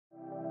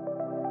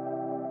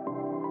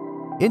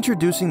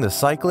Introducing the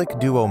Cycliq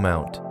Duo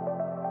Mount.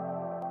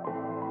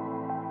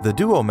 The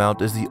Duo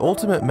Mount is the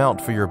ultimate mount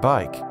for your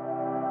bike.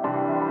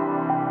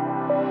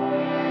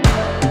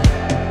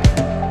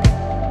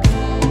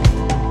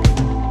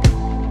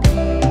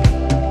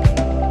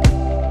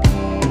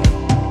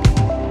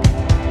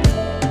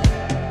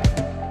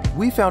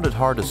 We found it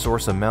hard to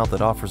source a mount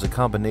that offers a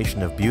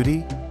combination of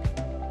beauty,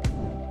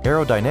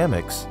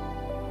 aerodynamics,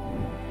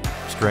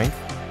 strength,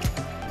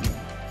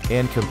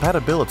 and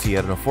compatibility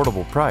at an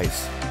affordable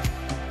price.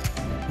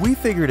 We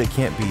figured it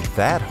can't be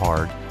that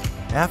hard.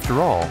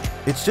 After all,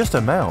 it's just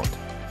a mount.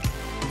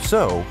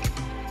 So,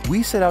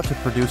 we set out to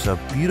produce a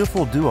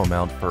beautiful Duo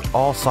mount for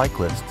all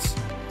cyclists.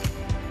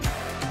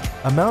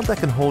 A mount that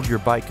can hold your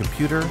bike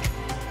computer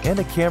and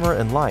a camera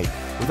and light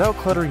without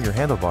cluttering your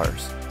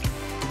handlebars.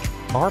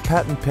 Our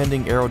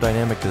patent-pending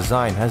aerodynamic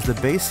design has the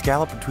base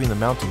scallop between the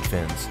mounting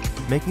fins,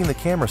 making the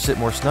camera sit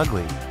more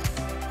snugly,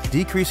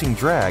 decreasing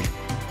drag,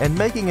 and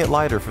making it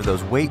lighter for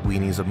those weight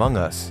weenies among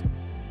us.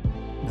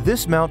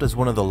 This mount is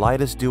one of the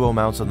lightest Duo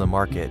mounts on the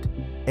market,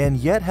 and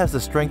yet has the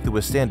strength to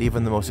withstand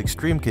even the most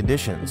extreme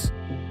conditions.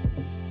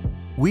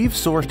 We've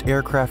sourced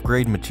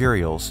aircraft-grade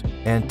materials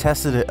and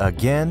tested it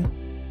again,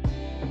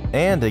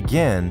 and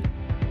again,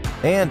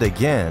 and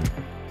again,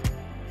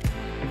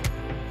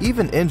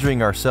 even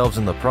injuring ourselves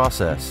in the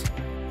process.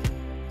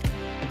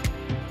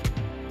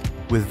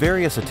 With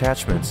various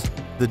attachments,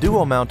 the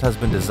Duo mount has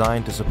been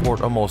designed to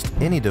support almost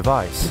any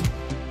device.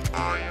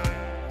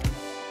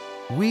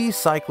 We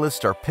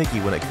cyclists are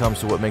picky when it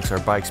comes to what makes our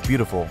bikes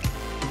beautiful.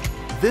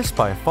 This,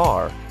 by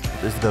far,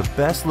 is the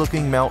best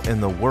looking mount in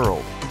the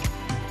world.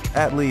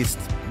 At least,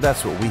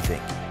 that's what we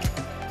think.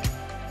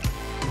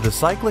 The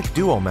Cycliq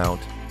Duo mount,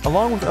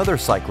 along with other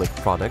Cycliq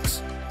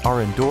products,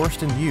 are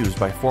endorsed and used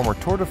by former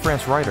Tour de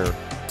France rider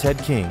Ted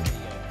King.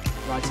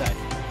 Right side.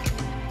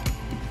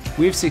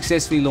 We've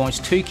successfully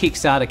launched 2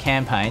 Kickstarter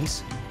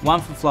campaigns,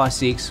 one for Fly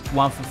 6,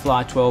 one for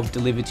Fly 12,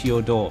 delivered to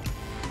your door.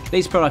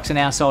 These products are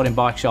now sold in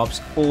bike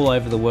shops all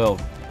over the world,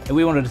 and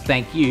we wanted to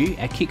thank you,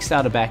 our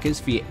Kickstarter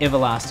backers, for your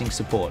everlasting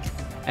support.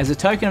 As a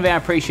token of our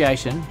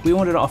appreciation, we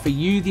wanted to offer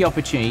you the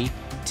opportunity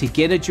to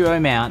get a Duo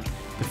mount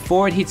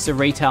before it hits the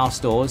retail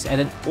stores at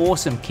an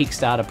awesome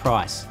Kickstarter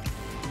price.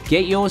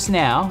 Get yours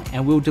now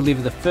and we'll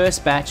deliver the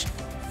first batch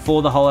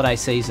for the holiday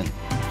season.